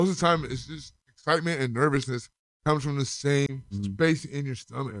Most of the time, it's just excitement and nervousness comes from the same space in your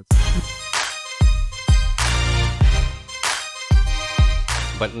stomach.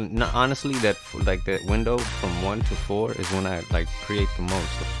 But honestly, that like that window from 1 to 4 is when I like create the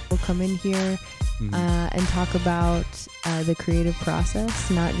most. We'll come in here and talk about the creative process,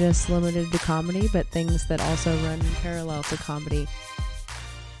 not just limited to comedy, but things that also run parallel to comedy.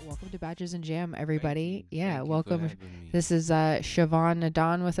 Welcome to Badgers and Jam, everybody. Thank you welcome. for having me. This is Shivaan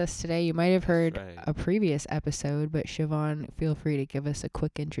Nadan with us today. You might have heard right. a previous episode, but Shivaan, feel free to give us a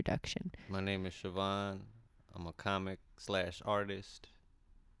quick introduction. My name is Shivaan. I'm a comic / artist.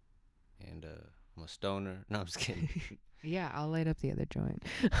 And I'm a stoner. No, I'm just kidding. Yeah, I'll light up the other joint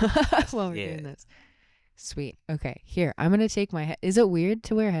while we're doing this. Sweet. Okay, here. I'm going to take my... Is it weird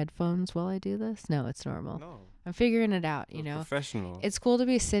to wear headphones while I do this? No, it's normal. No. I'm figuring it out, you know? Professional. It's cool to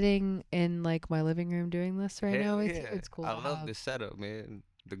be sitting in, like, my living room doing this right now with you. It's cool. I love this setup, man.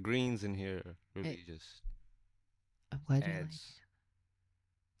 The greens in here really I'm glad you like it.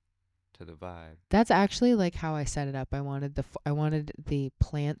 To the vibe. That's actually like how I set it up. I wanted the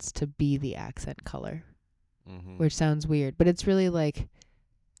plants to be the accent color, which sounds weird, but it's really like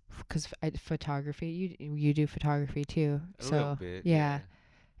because photography. You do photography too, a little bit, yeah.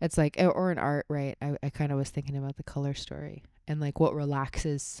 It's like or an art, right? I kind of was thinking about the color story and like what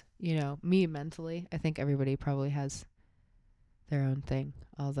relaxes me mentally. I think everybody probably has their own thing.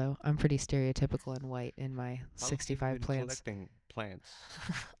 Although I'm pretty stereotypical and white in my 65 plants. Collecting plants.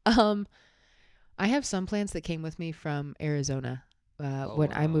 I have some plants that came with me from Arizona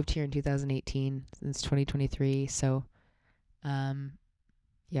when I moved here in 2018. Since 2023, so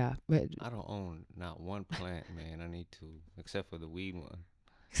yeah. But I don't own not one plant, man. I need to, except for the weed one.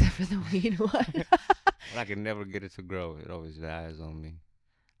 Except for the weed one. But I can never get it to grow. It always dies on me.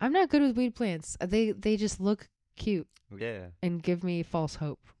 I'm not good with weed plants. They just look cute. Yeah. And give me false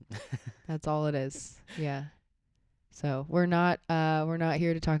hope. That's all it is. Yeah. So we're not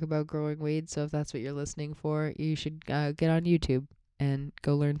here to talk about growing weed. So if that's what you're listening for, you should get on YouTube and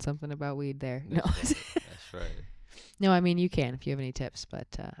go learn something about weed there. That's right. No, I mean you can if you have any tips, but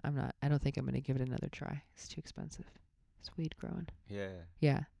I don't think I'm gonna give it another try. It's too expensive. It's weed growing. Yeah.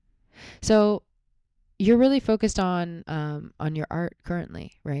 Yeah. So you're really focused on your art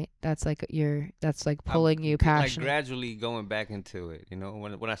currently, right? That's like pulling you passionate. Like gradually going back into it,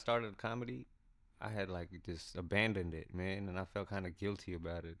 when I started comedy, I had like just abandoned it, man, and I felt kind of guilty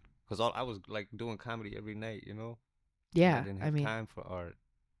about it because I was like doing comedy every night, Yeah, I didn't have time for art.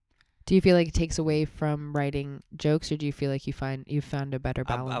 Do you feel like it takes away from writing jokes, or do you feel like you found a better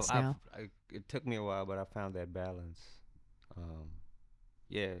balance now? It took me a while, but I found that balance.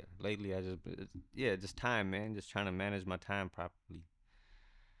 Yeah, lately just time, man, just trying to manage my time properly.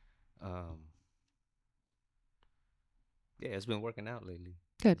 Yeah, it's been working out lately.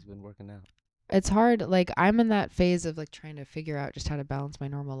 Good. It's been working out. It's hard. Like I'm in that phase of like trying to figure out just how to balance my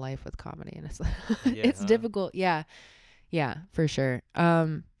normal life with comedy, and it's it's difficult. Yeah, for sure.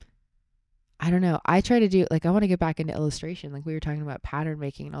 I don't know. I try to do I want to get back into illustration. Like we were talking about pattern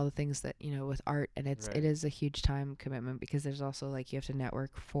making and all the things that with art, and it is a huge time commitment because there's also like you have to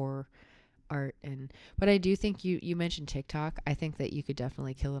network for art but I do think you mentioned TikTok. I think that you could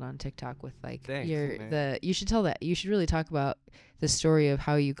definitely kill it on TikTok with like you should really talk about the story of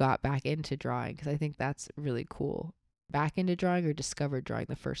how you got back into drawing, because I think that's really cool. Back into drawing or discovered drawing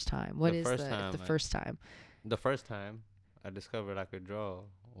the first time? The first time? The first time I discovered I could draw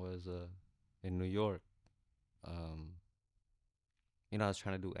was in New York. I was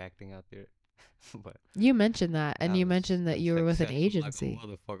trying to do acting out there. But you mentioned that, and you mentioned that you were with an agency. Like a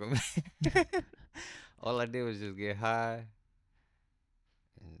motherfucker, man. All I did was just get high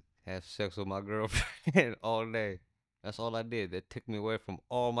and have sex with my girlfriend all day. That's all I did. That took me away from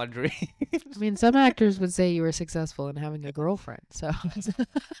all my dreams. I mean, some actors would say you were successful in having a girlfriend. So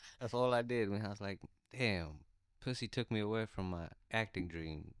that's all I did. When I was like, damn, pussy took me away from my acting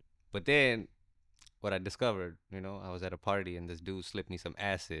dream. But then what I discovered, I was at a party and this dude slipped me some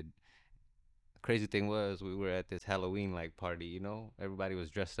acid. Crazy thing was we were at this Halloween like party, everybody was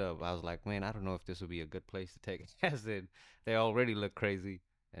dressed up. I was like, man, I don't know if this would be a good place to take acid. They already look crazy,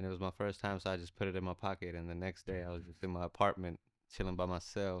 and it was my first time, so I just put it in my pocket. And the next day I was just in my apartment chilling by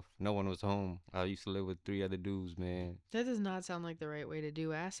myself. No one was home. I used to live with 3 other dudes, man. That does not sound like the right way to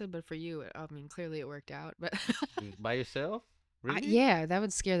do acid, but for you, I mean, clearly it worked out. But by yourself? Really? Yeah, that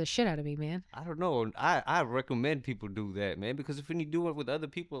would scare the shit out of me, man. I don't know. I recommend people do that, man, because if when you do it with other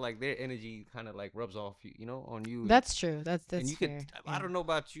people, like their energy kind of like rubs off, on you. That's true. That's and you fair. I don't know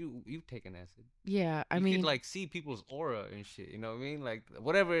about you. You've taken acid. Yeah, I mean, you could like see people's aura and shit. You know what I mean? Like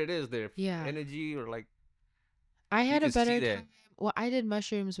whatever it is, their energy or like. I had a better time Well, I did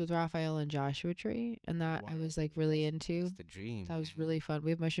mushrooms with Raphael and Joshua Tree, and that I was like really into. It's the dream. That was really fun.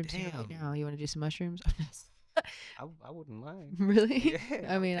 We have mushrooms here right Damn. now. You want to do some mushrooms? I wouldn't mind. Really? Yeah,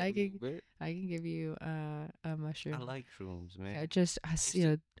 I I'll mean, take I a little can bit. I can give you a mushroom. I like shrooms, man. Yeah, just used you to-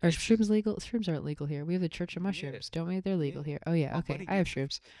 know, I are used to- shrooms legal? Shrooms aren't legal here. We have the Church of Yeah. Mushrooms, don't we? They're legal Yeah. here. Oh yeah, My okay. buddy I have gets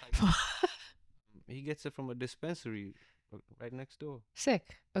it shrooms. from, like, he gets it from a dispensary right next door.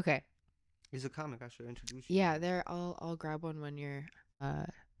 Sick. Okay. He's a comic. I should introduce you. Yeah, there. I'll grab one when your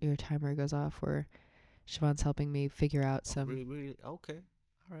timer goes off. Or Shiván's helping me figure out some Really? Okay.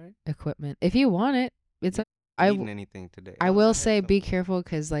 All right. equipment. If you want it, it's. Eating anything today? I Oh, will had say some. be careful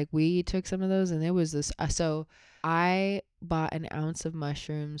because like we took some of those and it was this. So I bought an ounce of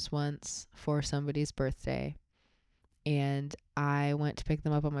mushrooms once for somebody's birthday, and I went to pick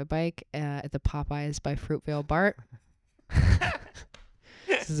them up on my bike at the Popeyes by Fruitvale Bart.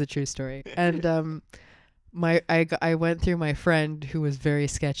 This is a true story. And I went through my friend who was very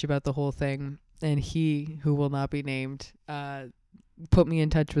sketchy about the whole thing, and he, who will not be named, put me in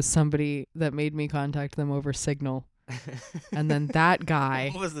touch with somebody that made me contact them over Signal. And then that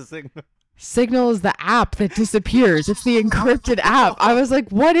guy. What was the signal? Signal is the app that disappears. It's the encrypted app. I was like,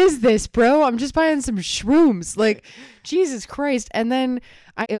 what is this, bro? I'm just buying some shrooms. Like, Jesus Christ. And then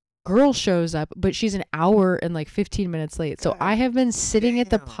a girl shows up, but she's an hour and like 15 minutes late. So I have been sitting at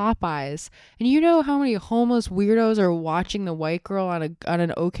the Popeyes, and you know how many homeless weirdos are watching the white girl on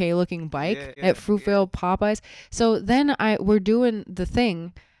an okay looking bike at Fruitvale Popeyes. So then we're doing the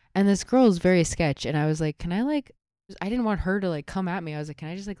thing, and this girl is very sketch, and I was like, can I didn't want her to like come at me. I was like, can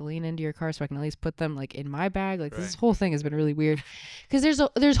I just like lean into your car so I can at least put them like in my bag? Like this whole thing has been really weird because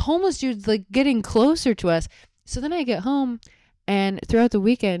there's homeless dudes like getting closer to us. So then I get home and throughout the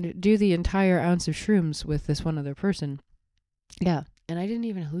weekend do the entire ounce of shrooms with this one other person. Yeah. And I didn't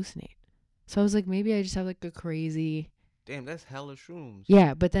even hallucinate. So I was like, maybe I just have like a crazy. Damn, that's hella shrooms.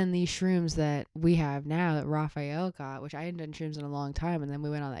 Yeah. But then these shrooms that we have now that Raphael got, which I hadn't done shrooms in a long time. And then we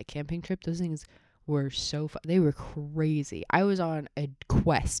went on that camping trip. Those things were so fun. They were crazy. I was on a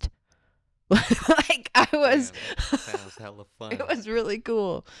quest. Like I was. Damn, that sounds hella fun. It was really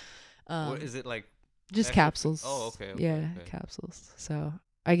cool. What is it like? Just capsules. Oh, okay. Yeah, capsules. So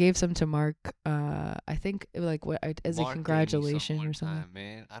I gave some to Mark. I think like as Mark a congratulation gave me or something. Time,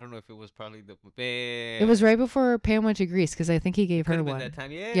 man. I don't know if it was probably the man. It was right before Pam went to Greece because I think he gave her Could've been one. that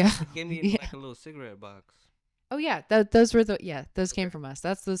time. Yeah. Yeah. He gave me like a little cigarette box. Oh yeah, those were those came from us.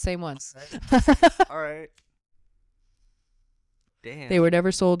 That's the same ones. All right. Damn. They were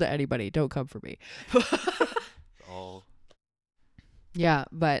never sold to anybody. Don't come for me. Oh. Yeah,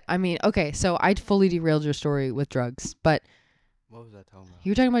 but I mean, okay, so I fully derailed your story with drugs, but What was I talking about?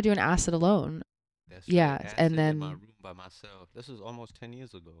 you were talking about doing acid alone. That's yeah, right. and Acid then in my room by myself. This was almost 10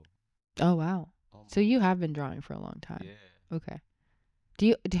 years ago. Oh wow. Almost. So you have been drawing for a long time. Yeah. Okay.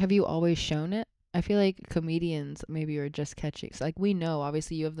 Have you always shown it? I feel like comedians maybe are just catching. So like we know,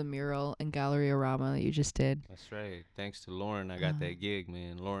 obviously you have the mural and Gallery-orama that you just did. That's right. Thanks to Lauren, I got that gig,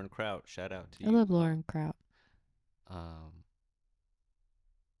 man. Lauren Kraut, shout out to I you. love Lauren Kraut.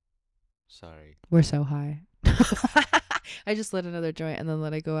 Sorry. We're so high. I just lit another joint and then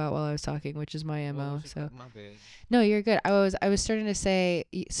let it go out while I was talking, which is my MO. So My bad. no, you're good. I was starting to say,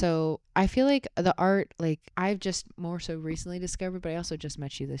 so I feel like the art, like I've just more so recently discovered, but I also just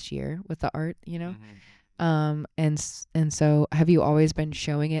met you this year with the art, you know? And so have you always been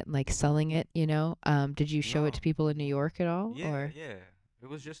showing it and like selling it, you know? Did you show it to people in New York at all? Yeah. It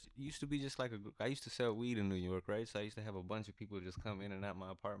was used to be just like I used to sell weed in New York, right? So I used to have a bunch of people just come in and out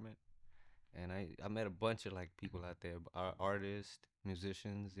my apartment. And I met a bunch of like people out there, artists,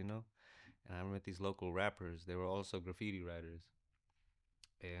 musicians, you know. And I met these local rappers. They were also graffiti writers.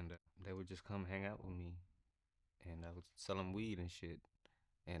 And they would just come hang out with me. And I would sell them weed and shit.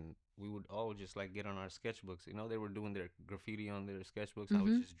 And we would all just like get on our sketchbooks. You know, they were doing their graffiti on their sketchbooks. I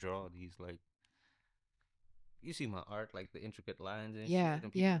would just draw these like, you see my art, like the intricate lines and shit.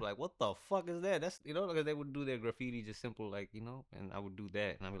 And people were like, what the fuck is that? That's, you know, because they would do their graffiti just simple, like, you know, and I would do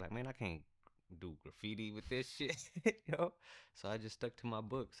that. And I'd be like, man, I can't do graffiti with this shit, you know? So I just stuck to my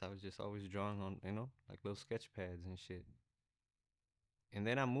books. I was just always drawing on, you know, like little sketch pads and shit. And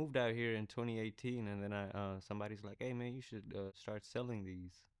then I moved out here in 2018, and then somebody's like, hey, man, you should start selling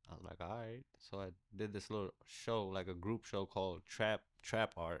these. I was like, all right. So I did this little show, like a group show called Trap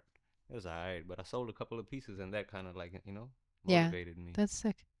Art. It was all right, but I sold a couple of pieces, and that kind of like, you know, motivated me. That's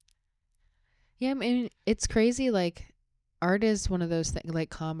sick. Yeah, I mean, it's crazy, like, art is one of those things, like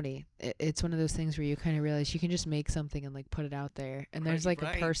comedy. It's one of those things where you kind of realize you can just make something and like put it out there, and there's like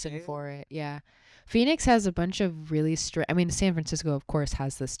a person for it. Yeah, Phoenix has a bunch of really I mean, San Francisco, of course,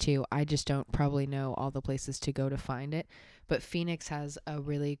 has this too. I just don't probably know all the places to go to find it. But Phoenix has a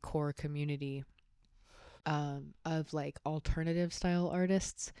really core community of like alternative style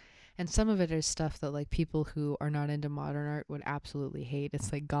artists. And some of it is stuff that like people who are not into modern art would absolutely hate.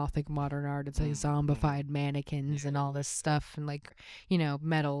 It's like gothic modern art. It's like zombified mannequins and all this stuff, and like, you know,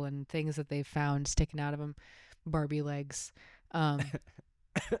 metal and things that they've found sticking out of them, Barbie legs.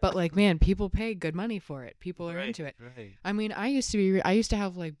 But like, man, people pay good money for it. People are into it. Right. I mean, I used to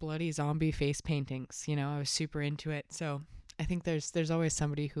have like bloody zombie face paintings. You know, I was super into it. So I think there's always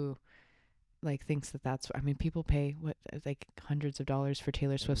somebody who like thinks that's. I mean, people pay what like hundreds of dollars for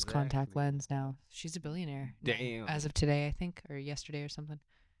Taylor Swift's contact lens now. She's a billionaire. Damn. As of today, I think, or yesterday or something.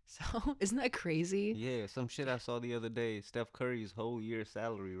 So isn't that crazy? Yeah, some shit I saw the other day. Steph Curry's whole year's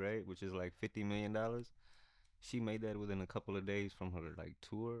salary, right, which is like $50 million. She made that within a couple of days from her like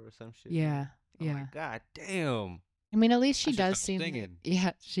tour or some shit. Yeah, I'm yeah. like, God damn. I mean, at least she I should does stop seem. singing.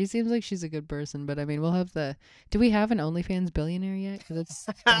 Yeah, she seems like she's a good person. But I mean, we'll have the. Do we have an OnlyFans billionaire yet? Because it's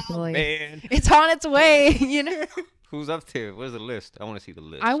definitely. Man. It's on its way. You know. Who's up there? Where's the list? I want to see the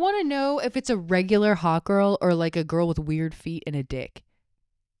list. I want to know if it's a regular hot girl or like a girl with weird feet and a dick.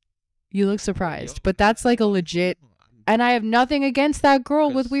 You look surprised, but that's like a legit. And I have nothing against that girl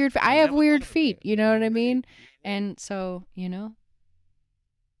with weird feet. I have weird feet. You know what I mean? And so, you know.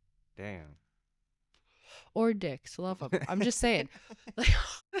 Damn. Or dicks, love them. I'm just saying. Like,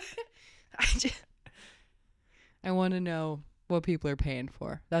 I want to know what people are paying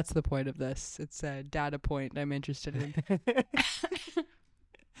for. That's the point of this. It's a data point I'm interested in.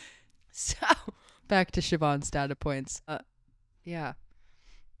 So, back to Shivaan's data points. Yeah.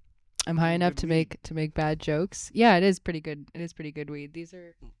 I'm high enough to make bad jokes. Yeah, it is pretty good. It is pretty good weed. These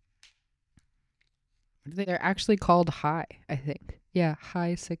are they're actually called High, I think. Yeah,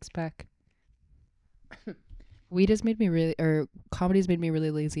 High 6-pack. Weed has made me really, or comedy's made me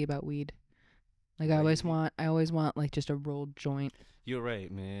really lazy about weed. Like I always want like just a rolled joint. You're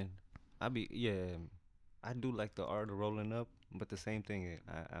right, man. I do like the art of rolling up, but the same thing,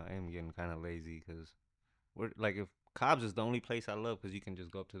 I am getting kind of lazy because we're like, if Cobb's is the only place I love because you can just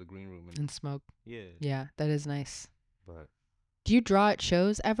go up to the green room and smoke. Yeah. Yeah, that is nice. But do you draw at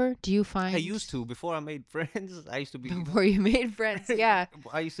shows ever? Do you find? I used to before I made friends. I used to be before you made friends. Yeah.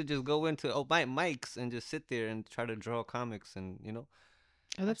 I used to just go into mics and just sit there and try to draw comics, and you know.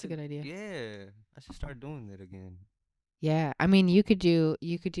 Oh, that's a good idea. Yeah, I should start doing that again. Yeah, I mean, you could do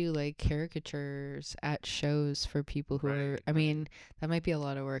like caricatures at shows for people who are. I mean, that might be a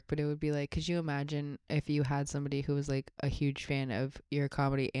lot of work, but it would be like, could you imagine if you had somebody who was like a huge fan of your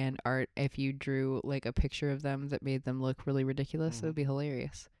comedy and art? If you drew like a picture of them that made them look really ridiculous, it would be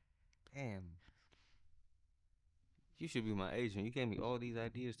hilarious. Damn. You should be my agent. You gave me all these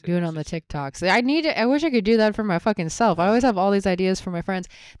ideas. Do it on the TikToks. I wish I could do that for my fucking self. I always have all these ideas for my friends.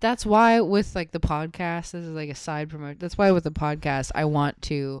 That's why with like the podcast, this is like a side promote. That's why with the podcast, I want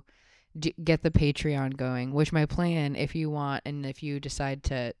to get the Patreon going, which my plan, if you want, and if you decide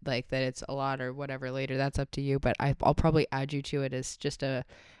to like that it's a lot or whatever later, that's up to you. But I'll probably add you to it as just I'm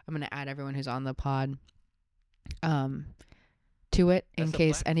going to add everyone who's on the pod. To it in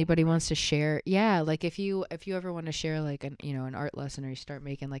case anybody wants to share. Yeah, like if you ever want to share like an art lesson, or you start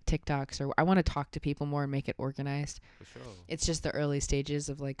making like TikToks, or I want to talk to people more and make it organized. For sure. It's just the early stages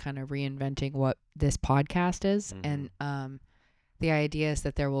of like kind of reinventing what this podcast is, and the idea is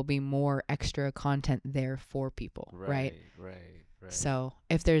that there will be more extra content there for people, right? Right. So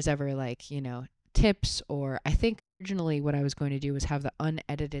if there's ever like, tips, or I think originally what I was going to do was have the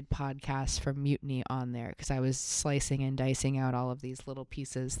unedited podcast from Mutiny on there, because I was slicing and dicing out all of these little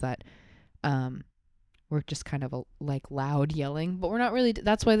pieces that were just kind of like loud yelling, but we're not really.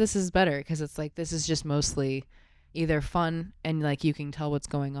 That's why this is better, because it's like this is just mostly either fun and like you can tell what's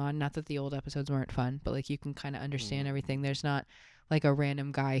going on. Not that the old episodes weren't fun, but like you can kind of understand everything. There's not like a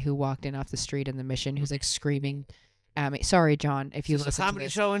random guy who walked in off the street in the Mission who's like screaming at me. Sorry, John, if you listen to this. Is a comedy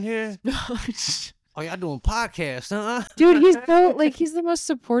show in here? Oh, y'all doing podcasts, huh? Dude, he's so like he's the most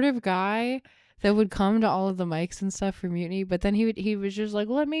supportive guy that would come to all of the mics and stuff for Mutiny. But then he was just like,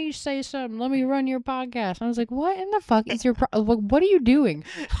 let me say something. Let me run your podcast. And I was like, what in the fuck is your what are you doing?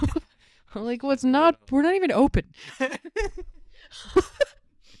 I'm like, we're not even open.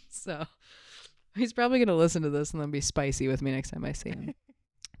 So he's probably gonna listen to this and then be spicy with me next time I see him.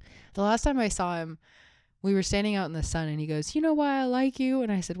 The last time I saw him, we were standing out in the sun, and he goes, you know why I like you?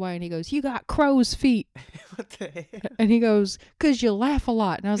 And I said, why? And he goes, you got crow's feet. What the hell? And he goes, because you laugh a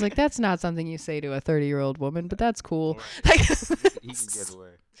lot. And I was like, that's not something you say to a 30-year-old woman, but that's cool. Right. He can get away.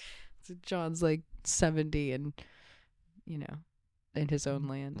 So John's like 70 and, in his own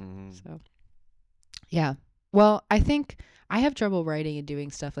land. Mm-hmm. So Yeah. Well, I think I have trouble writing and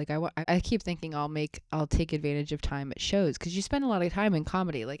doing stuff. Like I keep thinking I'll take advantage of time at shows because you spend a lot of time in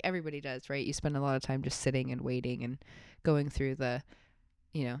comedy, like everybody does, right? You spend a lot of time just sitting and waiting and going through the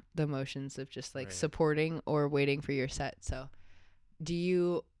motions of just like Right. supporting or waiting for your set. So, do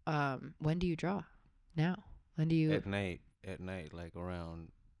you when do you draw? Now? When do you At night, like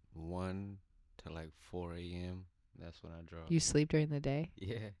around 1 to like 4 a.m. That's when I draw. you sleep during the day?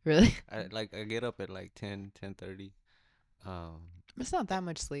 Yeah. Really? I get up at like 10:30. Um, It's not that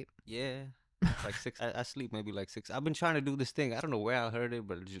much sleep. yeah. Like 6. I sleep maybe like 6. I've been trying to do this thing. I don't know where I heard it,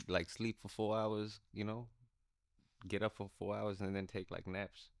 but just like sleep for 4 hours, get up for 4 hours and then take like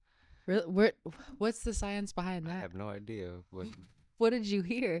naps. Really? What's the science behind I that? have no idea, but What did you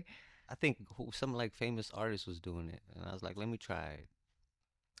hear? I think some like famous artist was doing it, and I was like, let me try it.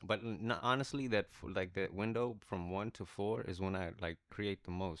 But honestly, like that window from 1 to 4 is when I like create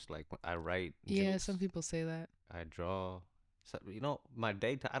the most. Like when I write Yeah, jokes, some people say that. I draw. So, my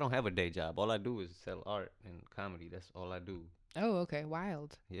I don't have a day job. All I do is sell art and comedy. That's all I do. Oh, okay.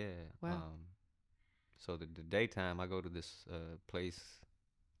 Wild. Yeah. Wow. So the daytime I go to this place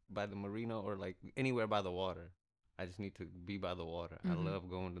by the marina or like anywhere by the water. I just need to be by the water. I Mhm. love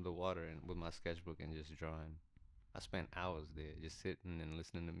going to the water and with my sketchbook and just drawing. I spent hours there just sitting and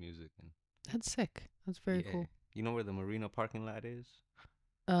listening to music and That's sick. That's very yeah. cool. You know where the marina parking lot is?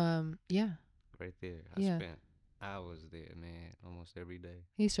 Yeah. Right there. I Yeah. spent hours there, man, almost every day.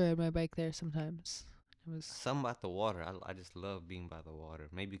 I used to ride my bike there sometimes. It was Something about the water. I just love being by the water.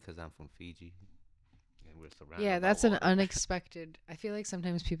 Maybe because I'm from Fiji and we're Yeah, surrounded by that's an water. unexpected. I feel like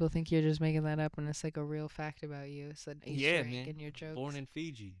sometimes people think you're just making that up and it's like a real fact about you. It's an Easter Yeah, egg man. in your jokes. Born in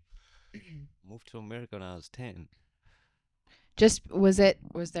Fiji. Moved to America when I was 10. Just was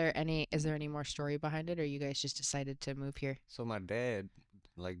there any is there any more story behind it or you guys just decided to move here? So my dad,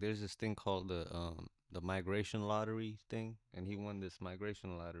 like, there's this thing called the migration lottery thing, and he won this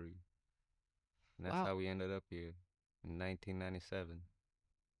migration lottery, and that's Wow. how we ended up here in 1997.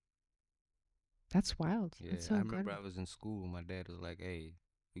 That's wild. Yeah, That's so I remember incredible. I was in school. My dad was like, "Hey,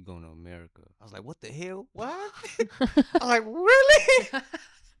 we going to America." I was like, "What the hell? What?" I'm like, "Really?"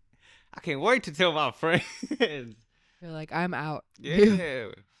 I can't wait to tell my friends. You're like, I'm out. Yeah.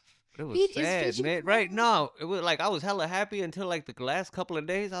 But it was Is sad, Fiji man. cool? Right? No, it was like I was hella happy until like the last couple of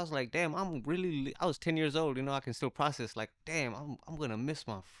days. I was like, damn, I was 10 years old. I can still process like, damn, I'm gonna miss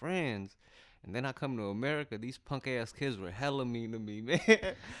my friends. And then I come to America. These punk ass kids were hella mean to me, man.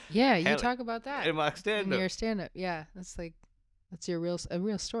 Yeah, you Hella talk about that in my in stand up. your stand up. Yeah, that's your a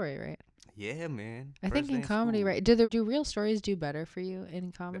real story, right? Yeah, man. I think First day in in comedy, school. right? Do real stories do better for you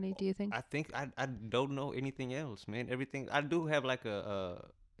in comedy, do you think? I think I don't know anything else, man. Everything I do have like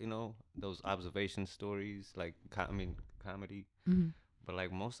those observation stories, like comedy. Mhm. But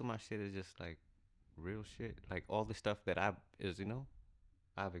like most of my shit is just like real shit. Like all the stuff that I've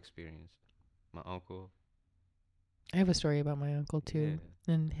experienced. My uncle. I have a story about my uncle Yeah. too,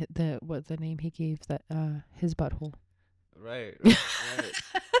 and the name he gave that his butthole. Right.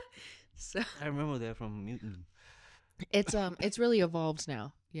 So I remember that from Mutant. it's really evolved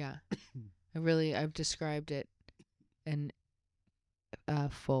now. Yeah, I've described it in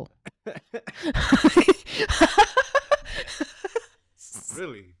full.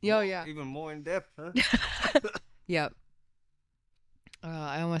 Really? Yo, yeah. Even more in depth, huh? Yep.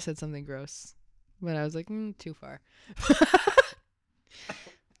 I almost said something gross, but I was like, too far.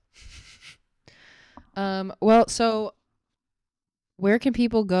 Well, so where can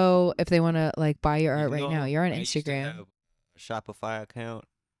people go if they want to like buy your art right now? You're on I used to Instagram. have a Shopify account,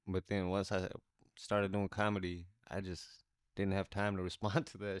 but then once I started doing comedy, I just didn't have time to respond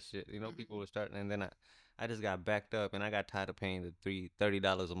to that shit. People were starting, and then I just got backed up, and I got tired of paying the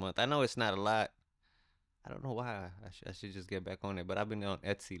 $30 a month. I know it's not a lot. I don't know why. I should just get back on it, but I've been on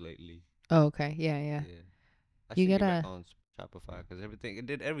Etsy lately. Oh, okay. Yeah, yeah. Yeah, I You should get back gotta. on Shopify because it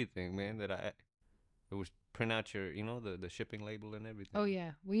did everything, man. It was print out your, the shipping label and everything. Oh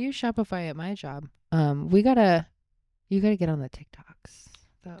yeah, we use Shopify at my job. You gotta get on the TikToks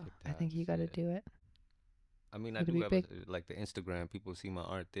though. I think you TikToks, gotta yeah. do it. I mean, I It'll do be have big. like the Instagram. People see my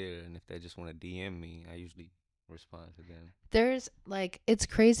art there, and if they just want to DM me, I usually respond to them. There's like it's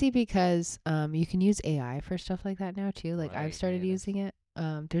crazy because you can use AI for stuff like that now too. Like I've Right, started man. using it.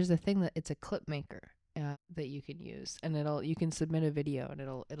 There's a thing that it's a clip maker that you can use, and you can submit a video and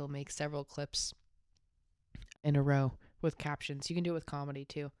it'll make several clips in a row with captions. You can do it with comedy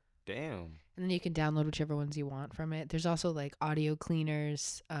too. Damn. And then you can download whichever ones you want from it. There's also like audio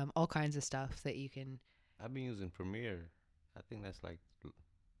cleaners, all kinds of stuff that you can. I've been using Premiere. I think that's like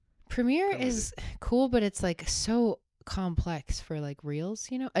Premiere primitive. is cool, but it's like so complex for like reels,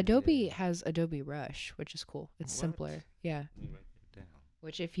 you know. Adobe has Adobe Rush, which is cool. It's simpler. Yeah. Let me write that down.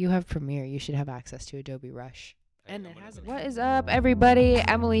 Which if you have Premiere, you should have access to Adobe Rush. Hey, And I'm it gonna has go What check is it up, everybody?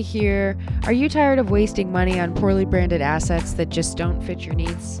 Emily here. Are you tired of wasting money on poorly branded assets that just don't fit your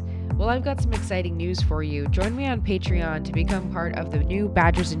needs? Well, I've got some exciting news for you. Join me on Patreon to become part of the new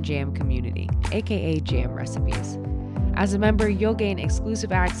Badgers and Jam community, aka Jam Recipes. As a member, you'll gain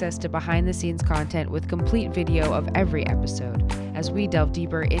exclusive access to behind-the-scenes content with complete video of every episode as we delve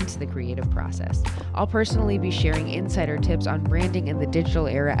deeper into the creative process. I'll personally be sharing insider tips on branding in the digital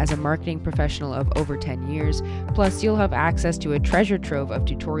era as a marketing professional of over 10 years. Plus, you'll have access to a treasure trove of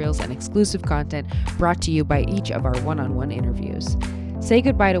tutorials and exclusive content brought to you by each of our one-on-one interviews. Say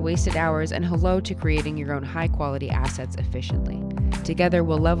goodbye to wasted hours and hello to creating your own high-quality assets efficiently. Together,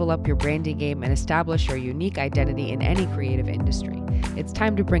 we'll level up your branding game and establish your unique identity in any creative industry. It's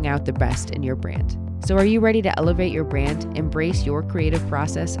time to bring out the best in your brand. So are you ready to elevate your brand, embrace your creative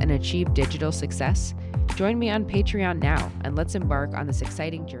process, and achieve digital success? Join me on Patreon now, and let's embark on this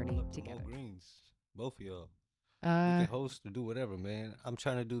exciting journey together. Greens, both of y'all. You can host or do whatever, man. I'm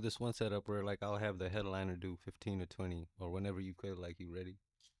trying to do this one setup where like I'll have the headliner do 15 to 20 or whenever you feel like you ready.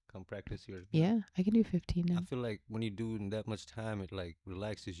 Come practice your. Yeah, I can do 15 now. I feel like when you do in that much time, it like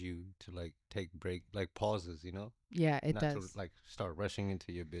relaxes you to like take break, like pauses, you know? Yeah, it Not does. to like start rushing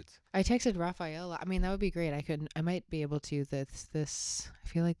into your bits. I texted Raphael. I mean, that would be great. I might be able to this. I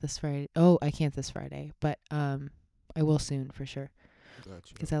feel like this Friday. Oh, I can't this Friday, but I will soon for sure.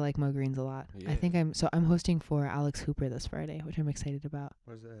 Gotcha. Because I like Mo Greens a lot. Yeah. I think I'm hosting for Alex Hooper this Friday, which I'm excited about.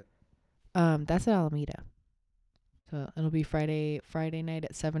 Where's that? That's at Alameda. So it'll be Friday night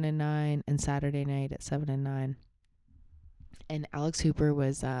at 7 and 9 and Saturday night at 7 and 9. And Alex Hooper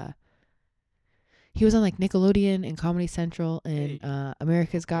was he was on like Nickelodeon and Comedy Central and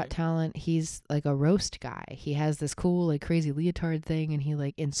America's Got Talent. He's like a roast guy. He has this cool like crazy leotard thing and he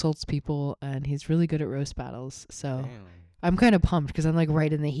like insults people and he's really good at roast battles. So Damn. I'm kind of pumped because I'm like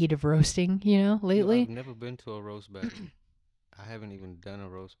right in the heat of roasting, you know, lately. I've never been to a roast battle. I haven't even done a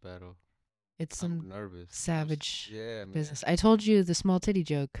roast battle. It's some I'm nervous. savage man. business. I told you the small titty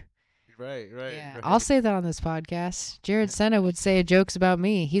joke. Right. Yeah, right. I'll say that on this podcast. Jared Senna would say jokes about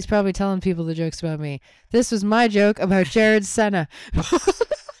me. He's probably telling people the jokes about me. This was my joke about Jared Senna.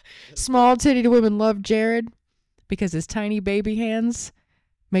 Small titty women love Jared because his tiny baby hands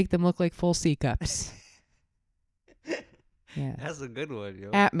make them look like full C cups. Yeah. That's a good one, yo.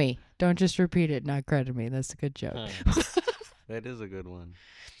 At me. Don't just repeat it, not credit me. That's a good joke. That is a good one.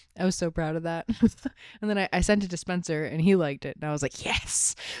 I was so proud of that. And then I sent it to Spencer, and he liked it. And I was like,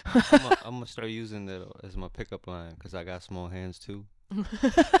 yes. I'm going to start using that as my pickup line because I got small hands, too.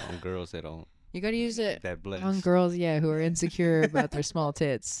 On girls that don't. You got to use it that bless. on girls, who are insecure about their small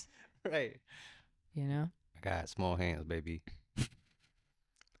tits. Right. You know? I got small hands, baby.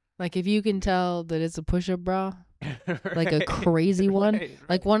 Like, if you can tell that it's a push-up bra, like a Right. crazy one, Right.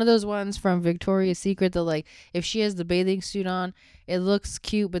 like one of those ones from Victoria's Secret that, like, if she has the bathing suit on, it looks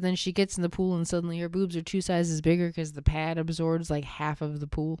cute, but then she gets in the pool and suddenly her boobs are 2 sizes bigger because the pad absorbs, like, half of the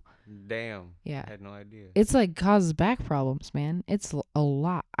pool. Damn. Yeah. I had no idea. It's, like, causes back problems, man. It's a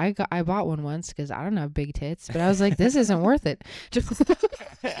lot. I bought one once because I don't have big tits, but I was like, this isn't worth it.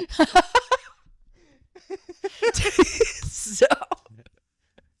 So...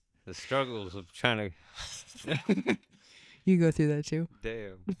 The struggles of trying to... You go through that too?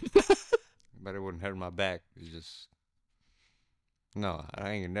 Damn. But it wouldn't hurt my back. It's just... No,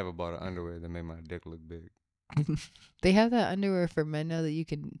 I ain't never bought an underwear that made my dick look big. They have that underwear for men now that you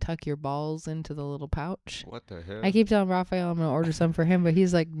can tuck your balls into the little pouch. What the hell? I keep telling Raphael I'm gonna order some for him, but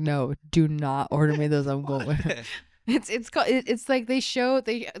he's like, no, do not order me those. I'm going. It's like they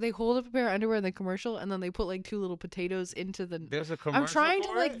hold up a pair of underwear in the commercial and then they put like 2 little potatoes into the. There's a commercial. I'm trying to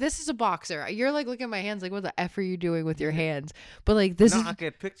for like it? this is a boxer. You're like looking at my hands like what the f are you doing with your hands? But like this is I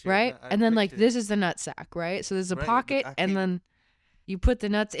get picture right, I and then like picture. this is the nut sack, right? So there's a Right, but pocket, I and can't- then you put the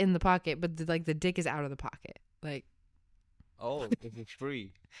nuts in the pocket, but the dick is out of the pocket, like. Oh, it's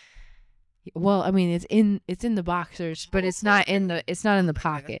free. Well, I mean, it's in the boxers, but it's not in the Man,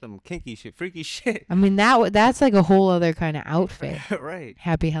 pocket. that's some kinky shit, freaky shit. I mean, that's like a whole other kind of outfit. Right.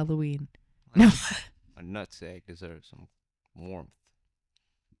 Happy Halloween. No. A nutsack deserves some warmth.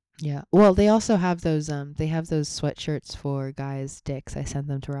 Yeah. Well, they also have those sweatshirts for guys' dicks. I sent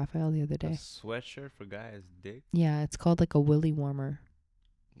them to Raphael the other A day. sweatshirt for guys' dick. Yeah, it's called like a willy warmer.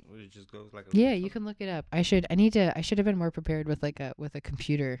 It just goes like. Yeah, you can look it up. I should have been more prepared with a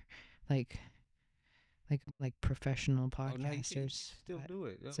computer, like like professional Oh, now you can podcasters. still do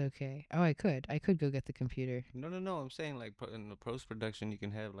it. It's okay. Oh, I could go get the computer. No. I'm saying like in the post production, you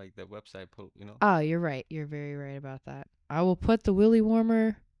can have like that website you know. Oh, you're right. You're very right about that. I will put the willy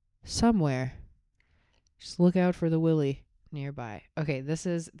warmer somewhere. Just look out for the willy nearby. Okay,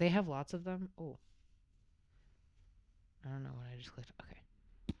 they have lots of them. Oh. I don't know what I just clicked.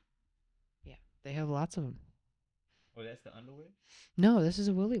 Okay. Yeah, they have lots of them. Oh, that's the underwear? No, this is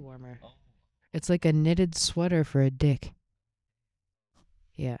a willy warmer. Oh. It's like a knitted sweater for a dick.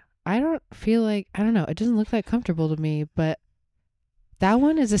 Yeah. I don't know. It doesn't look that comfortable to me, but that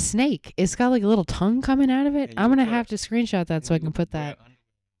one is a snake. It's got like a little tongue coming out of it. I'm going to have to screenshot that so I can put that.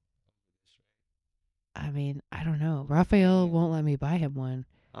 I mean, I don't know. Raphael won't let me buy him one.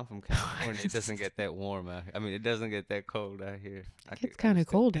 I'm from California. It doesn't get that warm out here. I mean, it doesn't get that cold out here. It's kind of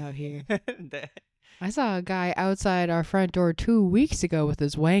cold out here. I saw a guy outside our front door 2 weeks ago with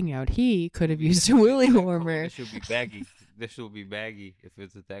his wang out. He could have used a willy warmer. This should be baggy. This should be baggy if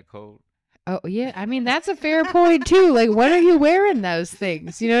it's that cold. Oh, yeah. I mean, that's a fair point, too. Like, when are you wearing those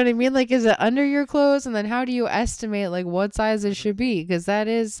things? You know what I mean? Like, is it under your clothes? And then how do you estimate, like, what size it should be? Because that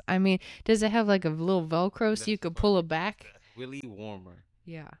is, I mean, does it have, like, a little Velcro so you could pull it back? Willy warmer.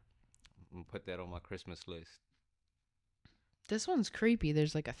 Yeah. I'm going to put that on my Christmas list. This one's creepy.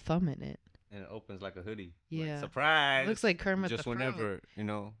 There's, like, a thumb in it. And it opens like a hoodie. Yeah. Like, surprise. Looks like Kermit just the Frog. whenever, you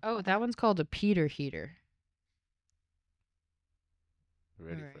know. Oh, that one's called a Peter heater.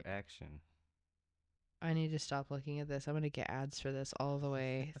 Ready for action. I need to stop looking at this. I'm going to get ads for this all the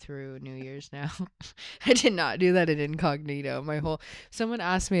way through New Year's now. I did not do that in incognito. Someone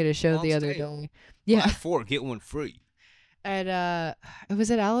asked me to show the other day. Yeah. Buy 4, get 1 free. At it was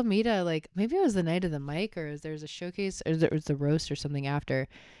at Alameda, like maybe it was the night of the mic, or there's a showcase, or there was the roast or something after.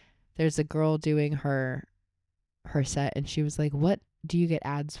 There's a girl doing her set, and she was like, "What do you get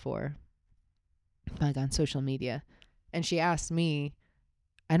ads for?" Like on social media. And she asked me,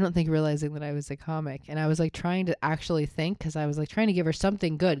 I don't think realizing that I was a comic, and I was like trying to actually think, because I was like trying to give her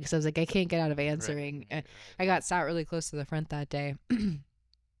something good, because I was like, I can't get out of answering. Right. I got sat really close to the front that day.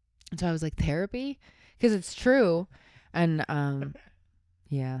 So I was like, therapy, because it's true. And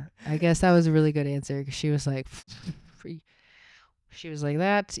yeah, I guess that was a really good answer, because she was like, she was like,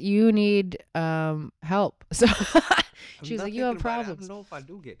 that you need help. So she was like, you have problems. I don't know if I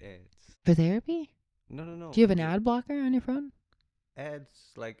do get ads for therapy. No. Do you have an ad blocker on your phone? Ads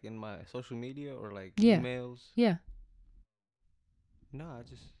like in my social media or like emails? Yeah. No,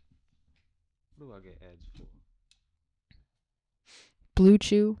 what do I get ads for? Blue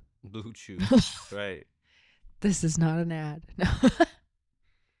Chew. Right. This is not an ad. No.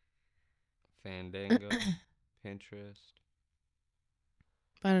 Fandango. Pinterest.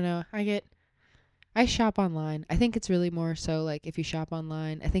 I don't know. I shop online. I think it's really more so like if you shop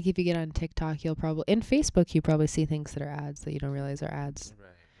online. I think if you get on TikTok, in Facebook, you probably see things that are ads that you don't realize are ads. Right.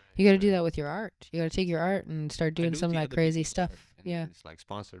 You got to do that with your art. You got to take your art and start doing some of that crazy stuff. Yeah. It's like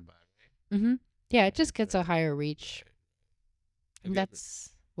sponsored by, right? Mm-hmm. Yeah, it just gets a higher reach.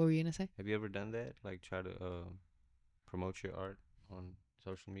 What were you going to say? Have you ever done that? Like try to promote your art on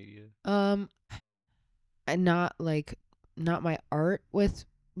social media? Not my art with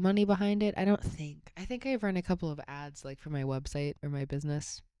money behind it. I think I've run a couple of ads like for my website or my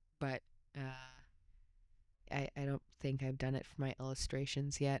business, but I don't think I've done it for my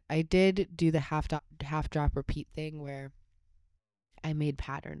illustrations yet. I did do the half drop repeat thing where I made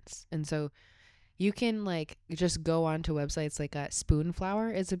patterns, and so you can like just go onto websites like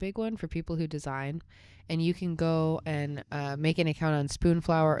Spoonflower is a big one for people who design, and you can go and make an account on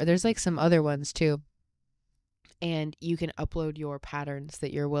Spoonflower, or there's like some other ones too. And you can upload your patterns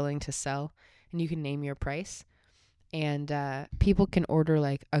that you're willing to sell, and you can name your price. And people can order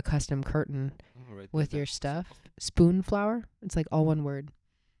like a custom curtain with your stuff. Spoonflower. It's like all one word.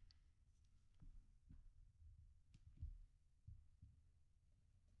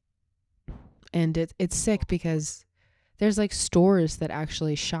 And it's sick because there's like stores that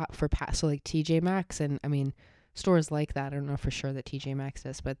actually shop for so like TJ Maxx, and I mean stores like that. I don't know for sure that TJ Maxx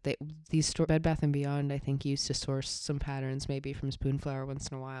does, but these stores, Bed Bath and Beyond, I think used to source some patterns maybe from Spoonflower once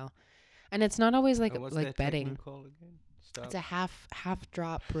in a while. And it's not always like bedding. It's a half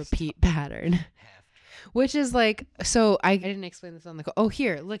drop repeat pattern. Which is like, so I didn't explain this on the oh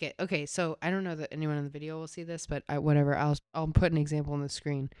here, look it. Okay, so I don't know that anyone in the video will see this, but whatever, I'll put an example on the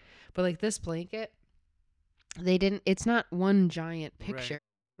screen. But like this blanket, it's not one giant picture,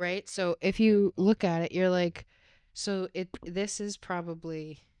 right? So if you look at it, you're like, so this is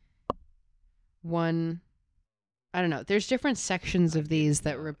probably one, I don't know. There's different sections of these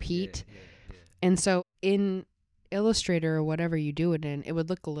that repeat. Yeah. And so Illustrator or whatever you do it in, it would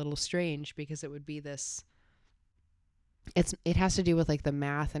look a little strange because it would be this. It has to do with like the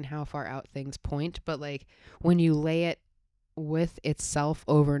math and how far out things point, but like when you lay it with itself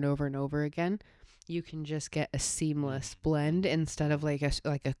over and over and over again, you can just get a seamless blend instead of like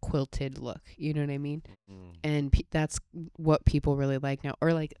a quilted look. You know what I mean? And that's what people really like now.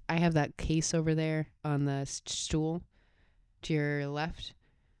 Or like I have that case over there on the stool to your left,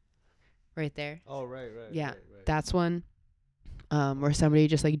 right there. Oh, right. Yeah, right. that's one. Where somebody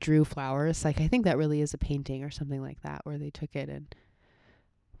just like drew flowers. Like I think that really is a painting or something like that, where they took it and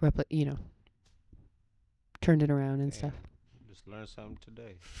turned it around and stuff. Just learned something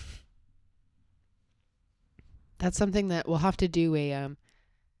today. That's something that we'll have to do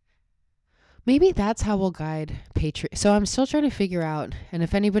maybe that's how we'll guide Patreon. So I'm still trying to figure out, and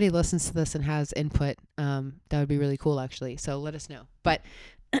if anybody listens to this and has input, that would be really cool actually. So let us know. But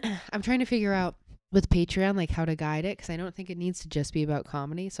I'm trying to figure out with Patreon, like how to guide it, because I don't think it needs to just be about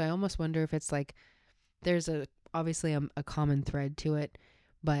comedy. So I almost wonder if it's like there's obviously a common thread to it,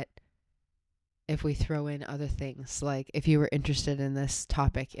 but if we throw in other things, like if you were interested in this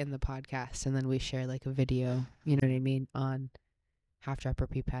topic in the podcast, and then we share like a video, you know what I mean, on half drop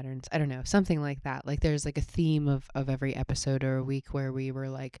repeat patterns. I don't know, something like that. Like there's like a theme of every episode or a week where we were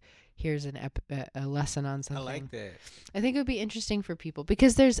like, here's a lesson on something. I like that. I think it would be interesting for people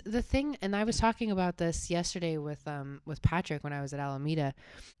because there's the thing, and I was talking about this yesterday with Patrick when I was at Alameda,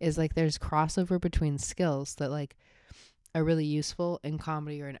 is like there's crossover between skills that like are really useful in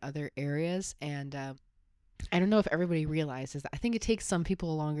comedy or in other areas. And I don't know if everybody realizes that. I think it takes some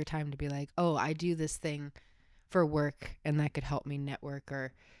people a longer time to be like, oh, I do this thing for work and that could help me network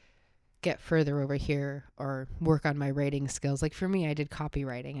or get further over here or work on my writing skills. Like for me, I did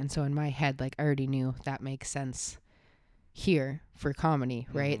copywriting, and so in my head, like I already knew that makes sense here for comedy,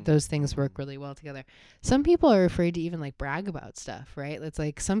 right? Those things work really well together. Some people are afraid to even like brag about stuff, right? It's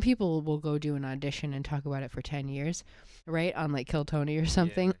like some people will go do an audition and talk about it for 10 years, right? On like Kill Tony or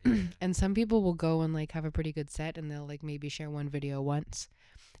something. Yeah. And some people will go and like have a pretty good set and they'll like maybe share one video once.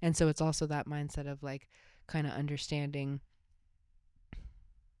 And so it's also that mindset of like kind of understanding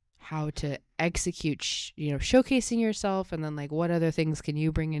how to execute, showcasing yourself, and then like what other things can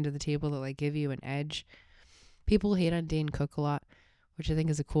you bring into the table that like give you an edge. People hate on Dane Cook a lot, which I think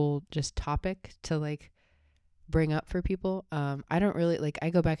is a cool just topic to like bring up for people. I don't really like, I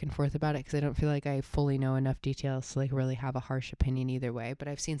go back and forth about it because I don't feel like I fully know enough details to like really have a harsh opinion either way. But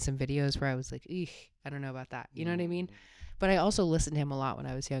I've seen some videos where I was like, eek, I don't know about that. You know what I mean? But I also listened to him a lot when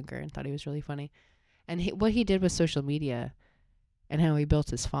I was younger and thought he was really funny. And what he did with social media and how he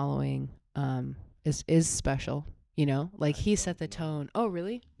built his following is special. You know, like he set the tone. Oh,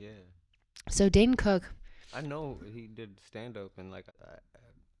 really? Yeah. So Dane Cook. I know he did stand up, and like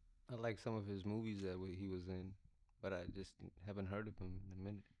I like some of his movies that he was in, but I just haven't heard of him in a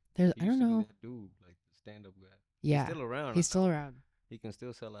minute. I don't know. That dude, like the stand up guy. Yeah. He's still around. He's still around. He can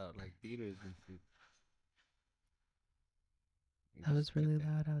still sell out like theaters and shit. That was really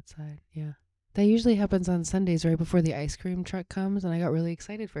loud outside. Yeah. That usually happens on Sundays right before the ice cream truck comes, and I got really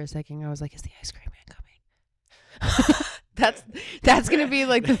excited for a second. I was like, is the ice cream man coming? That's gonna be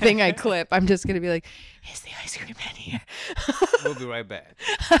like the thing I clip. I'm just gonna be like, is the ice cream man here? We'll be right back.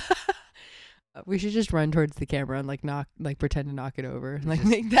 We should just run towards the camera and like pretend to knock it over. Like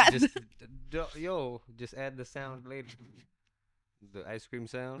make that. Just add the sound later. The ice cream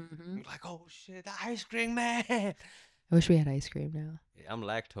sound. Mm-hmm. You're like, oh shit, the ice cream man. I wish we had ice cream now. Yeah, I'm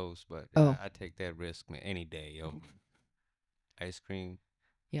lactose, but I take that risk, man, any day, yo. Ice cream.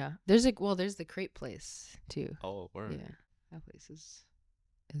 Yeah, there's the crepe place too. Oh, word. Yeah, that place is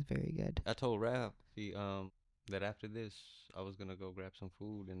very good. I told Ralph that after this I was gonna go grab some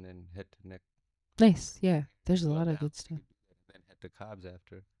food and then head to next. Nice, yeah. There's a lot of good stuff. Then head to Cobb's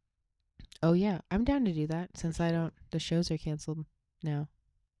after. Oh yeah, I'm down to do that since the shows are canceled now.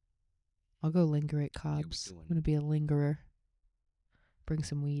 I'll go linger at Cobb's. I'm gonna be a lingerer. Bring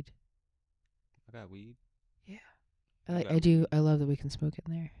some weed. I got weed. Yeah. I love that we can smoke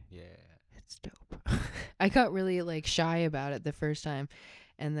in there. Yeah. It's dope. I got really like shy about it the first time,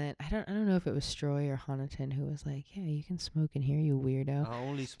 and then I don't know if it was Stroy or Honiton who was like, "Yeah, you can smoke in here, you weirdo." I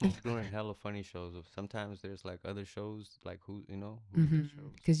only smoke during hella funny shows. Sometimes there's like other shows, like who's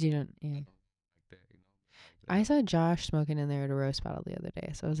because you don't. Yeah. I saw Josh smoking in there at a roast battle the other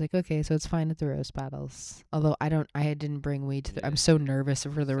day, so I was like, okay, so it's fine at the roast battles. Although I didn't bring weed to I'm so nervous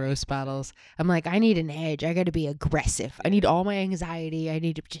for the roast battles. I'm like, I need an edge. I got to be aggressive. I need all my anxiety. I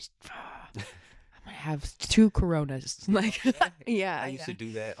need to just. I'm gonna have 2 Coronas. Like, yeah. I used to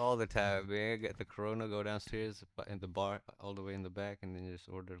do that all the time, man. Get the Corona, go downstairs in the bar, all the way in the back, and then just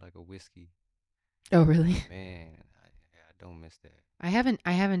order like a whiskey. Oh, really? Man, don't miss that. I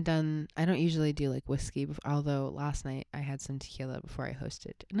haven't done. I don't usually do like whiskey. Although last night I had some tequila before I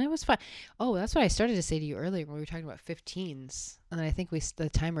hosted, and it was fun. Oh, that's what I started to say to you earlier when we were talking about 15s, and then I think the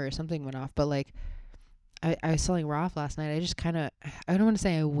timer or something went off. But like, I was telling Rolf last night. I just kind of. I don't want to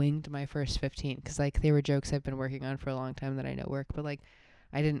say I winged my first 15 because like they were jokes I've been working on for a long time that I know work, but like.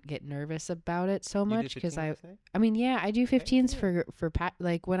 I didn't get nervous about it so much because I mean, yeah, I do 15s for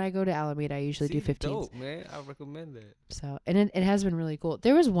like when I go to Alameda, I usually do 15s. Dope, man. I recommend that. So, and it has been really cool.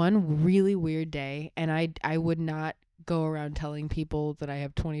 There was one really weird day, and I would not go around telling people that I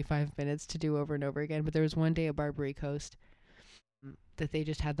have 25 minutes to do over and over again, but there was one day at Barbary Coast that they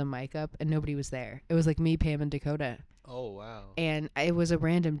just had the mic up and nobody was there. It was like me, Pam, and Dakota. Oh, wow. And it was a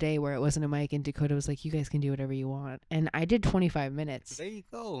random day where it wasn't a mic, and Dakota was like, you guys can do whatever you want. And I did 25 minutes. There you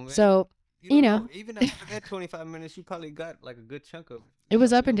go, man. So, you know. Even after that 25 minutes, you probably got like a good chunk of. It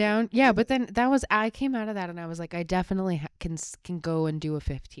was up and down. Yeah, but then I came out of that and I was like, I definitely can go and do a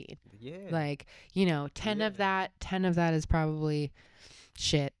 15. Yeah. Like, 10 of that is probably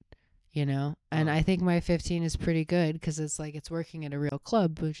shit. And I think my 15 is pretty good because it's like it's working at a real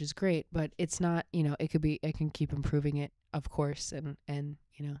club, which is great, but it's not, I can keep improving it, of course, and I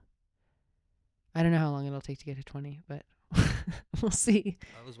don't know how long it'll take to get to 20, but we'll see.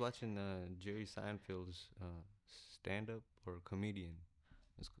 I was watching Jerry Seinfeld's stand-up or comedian.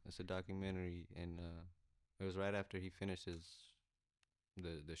 It's a documentary, and it was right after he finishes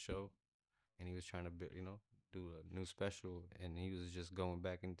the show, and he was trying to do a new special, and he was just going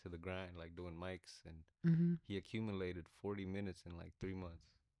back into the grind, like doing mics, and he accumulated 40 minutes in like 3 months.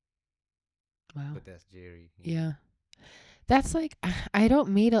 Wow. But that's Jerry. Yeah. That's like, I don't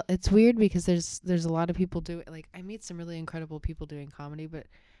meet, it's weird because there's a lot of people like I meet some really incredible people doing comedy, but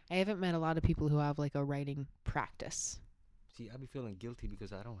I haven't met a lot of people who have like a writing practice. See, I be feeling guilty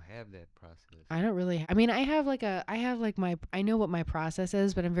because I don't have that process. I don't really. I mean, I know what my process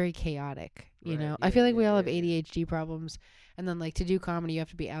is, but I'm very chaotic. Yeah, I feel like we all have ADHD problems, and then like to do comedy, you have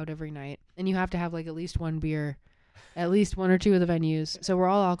to be out every night, and you have to have like at least one beer, at least one or two of the venues. So we're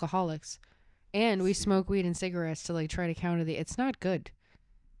all alcoholics, and we smoke weed and cigarettes to like try to counter the. It's not good.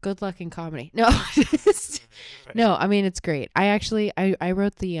 Good luck in comedy. No, no. I mean, it's great. I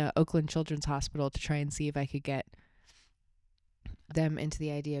wrote the Oakland Children's Hospital to try and see if I could get them into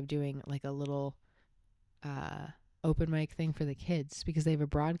the idea of doing like a little open mic thing for the kids because they have a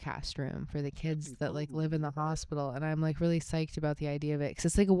broadcast room for the kids that like live in the hospital, and I'm like really psyched about the idea of it because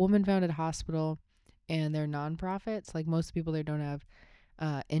it's like a woman founded hospital and they're nonprofits. Like most people there don't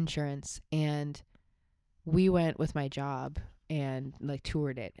have insurance, and we went with my job and like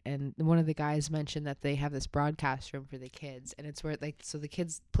toured it, and one of the guys mentioned that they have this broadcast room for the kids, and it's where like so the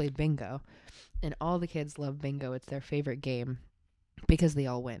kids play bingo, and all the kids love bingo. It's their favorite game because they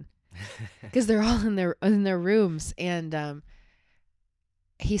all win because they're all in their rooms. And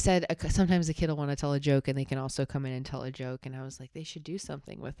he said sometimes a kid will want to tell a joke and they can also come in and tell a joke, and I was like, they should do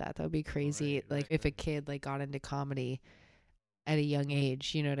something with that. That would be crazy. If a kid like got into comedy at a young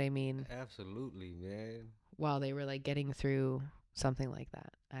age, you know what I mean? Absolutely, man. While they were like getting through something like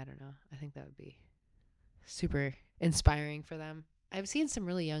that. I don't know. I think that would be super inspiring for them. I've seen some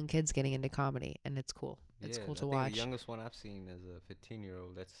really young kids getting into comedy, and it's cool. It's cool to watch. The youngest one I've seen is a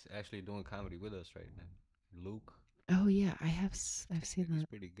 15-year-old that's actually doing comedy with us right now. Luke. Oh yeah, I've seen that. He's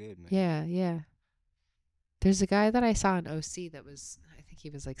pretty good, man. Yeah. There's a guy that I saw in OC that was, I think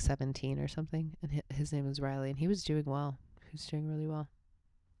he was like 17 or something, and his name was Riley, and he was doing well. He was doing really well.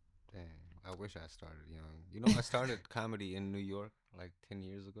 Dang, I wish I started young. I started comedy in New York like 10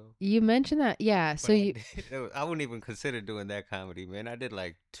 years ago. You mentioned that, yeah. So I wouldn't even consider doing that comedy, man. I did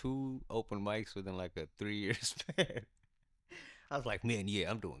like 2 open mics within like a 3-year span. I was like, man, yeah,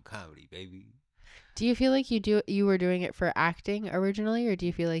 I'm doing comedy, baby. Do you feel like you were doing it for acting originally, or do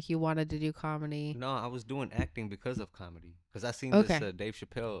you feel like you wanted to do comedy? No, I was doing acting because of comedy. Because I seen this Dave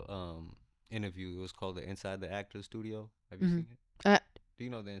Chappelle interview. It was called the Inside the Actors Studio. Have you seen it? Do you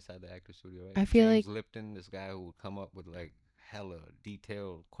know the Inside the Actors Studio, right? I feel James like Lipton, this guy who would come up with like hella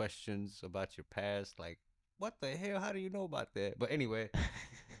detailed questions about your past. Like, what the hell? How do you know about that? But anyway,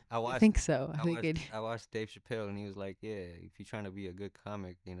 I think so. I watched Dave Chappelle, and he was like, yeah, if you're trying to be a good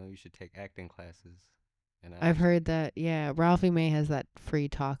comic, you should take acting classes. And I've heard that. Yeah, Ralphie May has that free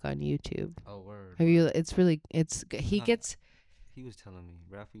talk on YouTube. Oh, word. Have you? It's really. He was telling me.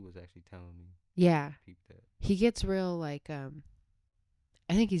 Ralphie was actually telling me. Yeah. He gets real like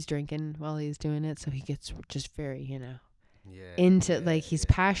I think he's drinking while he's doing it, so he gets just very he's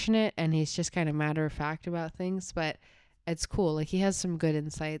passionate, and he's just kind of matter of fact about things, but it's cool. Like he has some good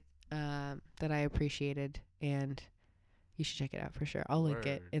insight that I appreciated, and You should check it out for sure. I'll link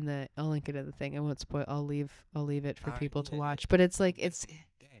it in the thing. I won't spoil. I'll leave it for people to watch. But it's like it's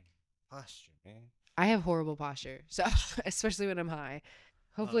dang posture, man. I have horrible posture, so especially when I'm high.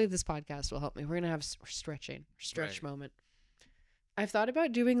 Hopefully this podcast will help me. We're gonna have stretch moment. I've thought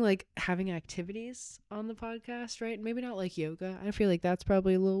about doing like having activities on the podcast, right? Maybe not like yoga. I feel like that's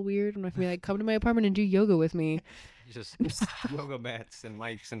probably a little weird. I'm not gonna be like, come to my apartment and do yoga with me. Just yoga mats and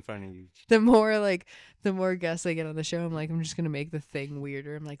mics in front of you. The more guests I get on the show, I'm like, I'm just gonna make the thing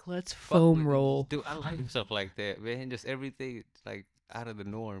weirder. I'm like, let's foam roll. Dude, I like stuff like that, man. Just everything like out of the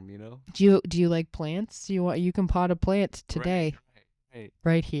norm, you know. Do you like plants? You can pot a plant today,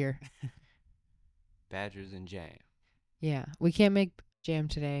 right here. Badgers and jam. Yeah, we can't make jam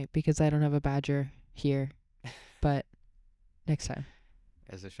today because I don't have a badger here, but next time.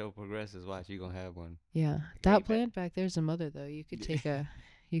 As the show progresses, watch, you gonna have one. Yeah, that plant back there's a mother though. You could take a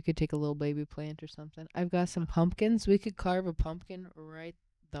little baby plant or something. I've got some pumpkins. We could carve a pumpkin right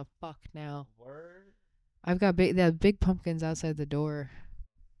the fuck now. Word. I've got big pumpkins outside the door.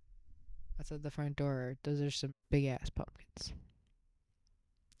 Outside the front door. Those are some big ass pumpkins.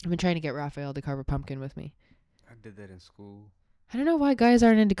 I've been trying to get Raphael to carve a pumpkin with me. I did that in school. I don't know why guys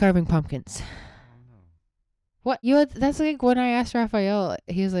aren't into carving pumpkins. I don't know. What? That's like when I asked Raphael,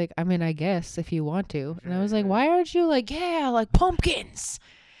 he was like, I mean, I guess if you want to. And I was like, why aren't you like, yeah, like pumpkins?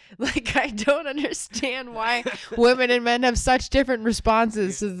 Like, I don't understand why women and men have such different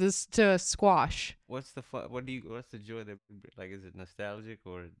responses to squash. What's the what's the joy that, like, is it nostalgic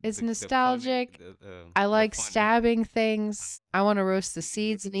or? It's nostalgic. I like stabbing things. I want to roast the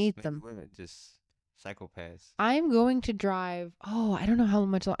seeds and eat them. Women just psychopaths. I'm going to drive. Oh, I don't know how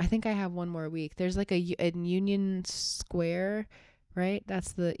much. I think I have one more week. There's like in Union Square, right?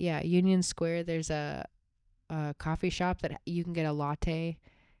 That's Union Square. There's a coffee shop that you can get a latte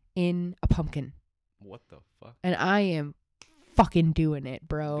in a pumpkin. What the fuck? And I am fucking doing it,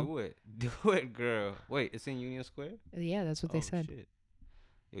 bro. Do it, girl. Wait, it's in Union Square? Yeah, that's what they said. Shit.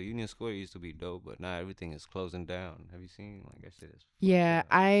 Yo, Union Square used to be dope, but now everything is closing down. Have you seen? Like, that shit is. Yeah,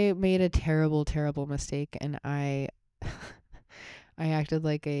 I made a terrible, terrible mistake, and I acted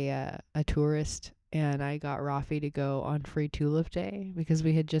like a tourist, and I got Rafi to go on Free Tulip Day because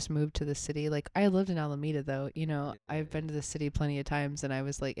we had just moved to the city. Like, I lived in Alameda, though. You know, I've been to the city plenty of times, and I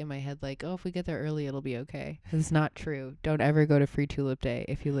was like in my head, like, oh, if we get there early, it'll be okay. It's not true. Don't ever go to Free Tulip Day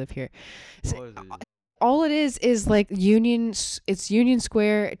if you live here. All it is like it's Union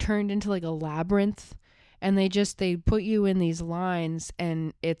Square turned into like a labyrinth, and they put you in these lines,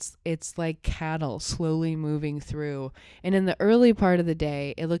 and it's like cattle slowly moving through. And in the early part of the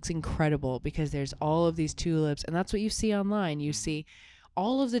day, it looks incredible because there's all of these tulips, and that's what you see online. You see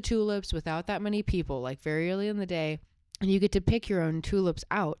all of the tulips without that many people, like very early in the day, and you get to pick your own tulips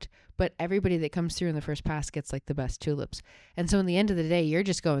out. But everybody that comes through in the first pass gets like the best tulips. And so in the end of the day, you're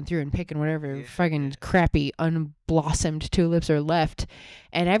just going through and picking whatever fucking crappy unblossomed tulips are left.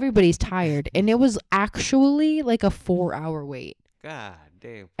 And everybody's tired. And it was actually like a 4-hour wait. God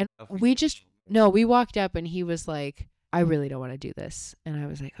damn. And we walked up and he was like, I really don't want to do this. And I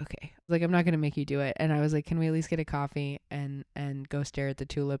was like, okay. Like, I'm not going to make you do it. And I was like, can we at least get a coffee and go stare at the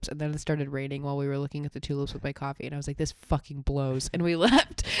tulips? And then it started raining while we were looking at the tulips with my coffee. And I was like, this fucking blows. And we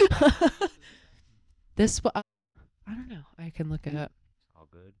left. I don't know. I can look it up. All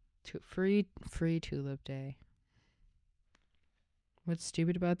good. Free Tulip Day. What's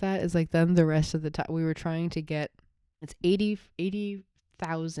stupid about that is like then the rest of the time we were trying to get, it's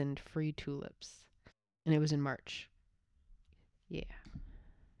 80,000 free tulips. And it was in March. Yeah.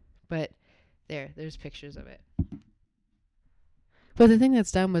 But there's pictures of it. But the thing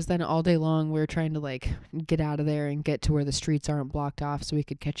that's done was then all day long we were trying to like get out of there and get to where the streets aren't blocked off so we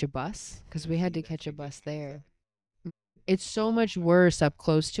could catch a bus, because we had to catch a bus there. It's so much worse up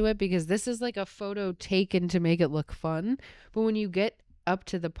close to it because this is like a photo taken to make it look fun. But when you get up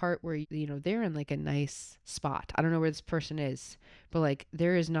to the part where, you know, they're in like a nice spot. I don't know where this person is, but like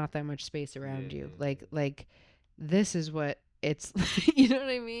there is not that much space around you. Like this is what it's, you know what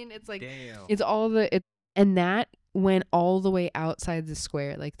I mean? It's like, damn. It's all and that went all the way outside the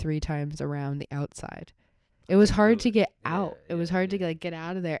square, like 3 times around the outside. It was hard to get out. It was hard to like get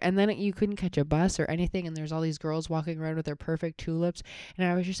out of there. And then you couldn't catch a bus or anything. And there's all these girls walking around with their perfect tulips. And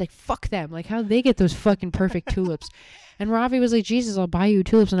I was just like, fuck them. Like, how'd they get those fucking perfect tulips? And Ravi was like, Jesus, I'll buy you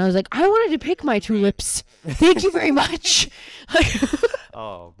tulips. And I was like, I wanted to pick my tulips. Thank you very much.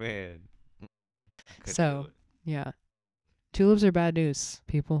 Oh, man. So, yeah. Tulips are bad news,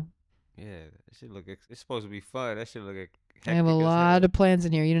 people. Yeah, it should look. It's supposed to be fun. That should look. I have a lot of plans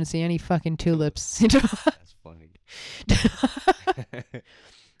in here. You didn't see any fucking tulips. That's funny.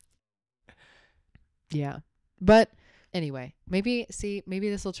 Yeah, but Anyway, maybe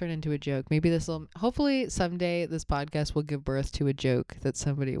this will turn into a joke. Hopefully someday this podcast will give birth to a joke that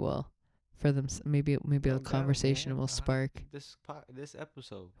somebody will, for them. Maybe a conversation will spark. This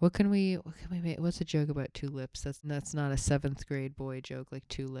episode. What can we make? What's a joke about two lips? That's not a 7th grade boy joke, like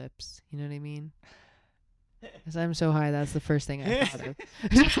two lips. You know what I mean? Because I'm so high, that's the first thing I thought of.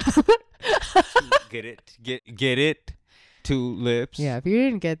 Get it? 2 lips. Yeah, if you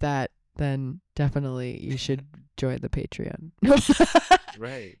didn't get that, then definitely you should join the Patreon.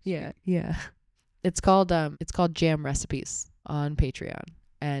 Right. Yeah. It's called Jam Recipes on Patreon,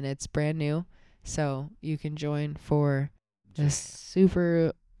 and it's brand new, so you can join for a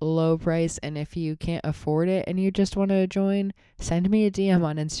super low price. And if you can't afford it and you just want to join, send me a DM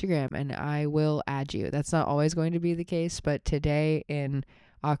on Instagram and I will add you. That's not always going to be the case, but today in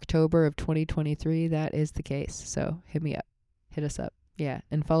October of 2023, that is the case. So hit us up. Yeah,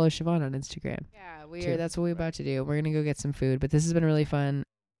 and follow Shivaan on Instagram. Yeah, that's what we're about to do. We're gonna go get some food, but this has been really fun.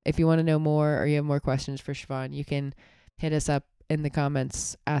 If you want to know more or you have more questions for Shivaan, you can hit us up in the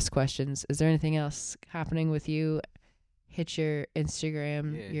comments, ask questions. Is there anything else happening with you? Hit your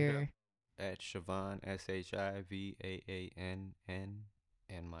Instagram, at Shivaan, SHIVAANN, and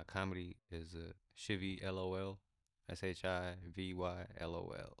my comedy is Shivy LOL,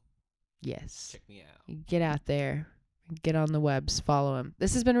 SHIVYLOL. Yes. Check me out. Get out there, get on the webs, follow him.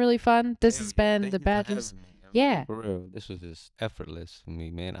 This has been really fun. This has been the Badgers. Yeah. For real, this was just effortless for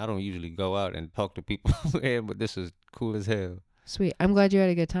me, man. I don't usually go out and talk to people, but this is cool as hell. Sweet. I'm glad you had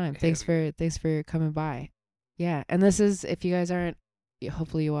a good time. Thanks for coming by. Yeah, and this is, if you guys aren't,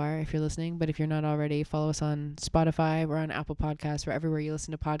 hopefully you are if you're listening, but if you're not already, follow us on Spotify. We're on Apple Podcasts. We're everywhere you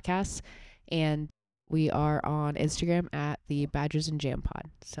listen to podcasts, and we are on Instagram at the Badgers and Jam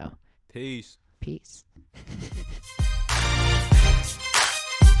Pod. So peace.